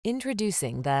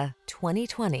Introducing the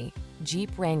 2020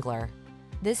 Jeep Wrangler.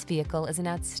 This vehicle is an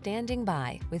outstanding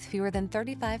buy with fewer than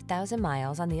 35,000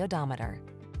 miles on the odometer.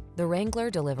 The Wrangler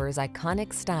delivers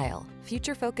iconic style,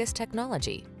 future-focused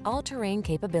technology, all-terrain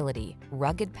capability,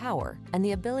 rugged power, and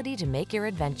the ability to make your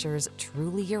adventures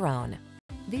truly your own.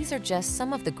 These are just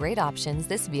some of the great options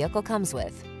this vehicle comes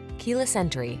with: keyless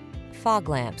entry, fog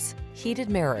lamps, heated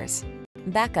mirrors,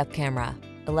 backup camera,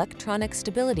 electronic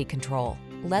stability control,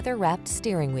 leather-wrapped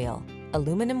steering wheel,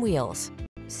 aluminum wheels,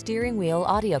 steering wheel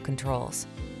audio controls,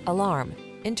 alarm,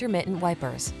 intermittent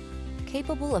wipers.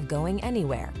 Capable of going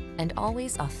anywhere and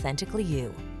always authentically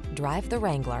you. Drive the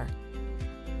Wrangler.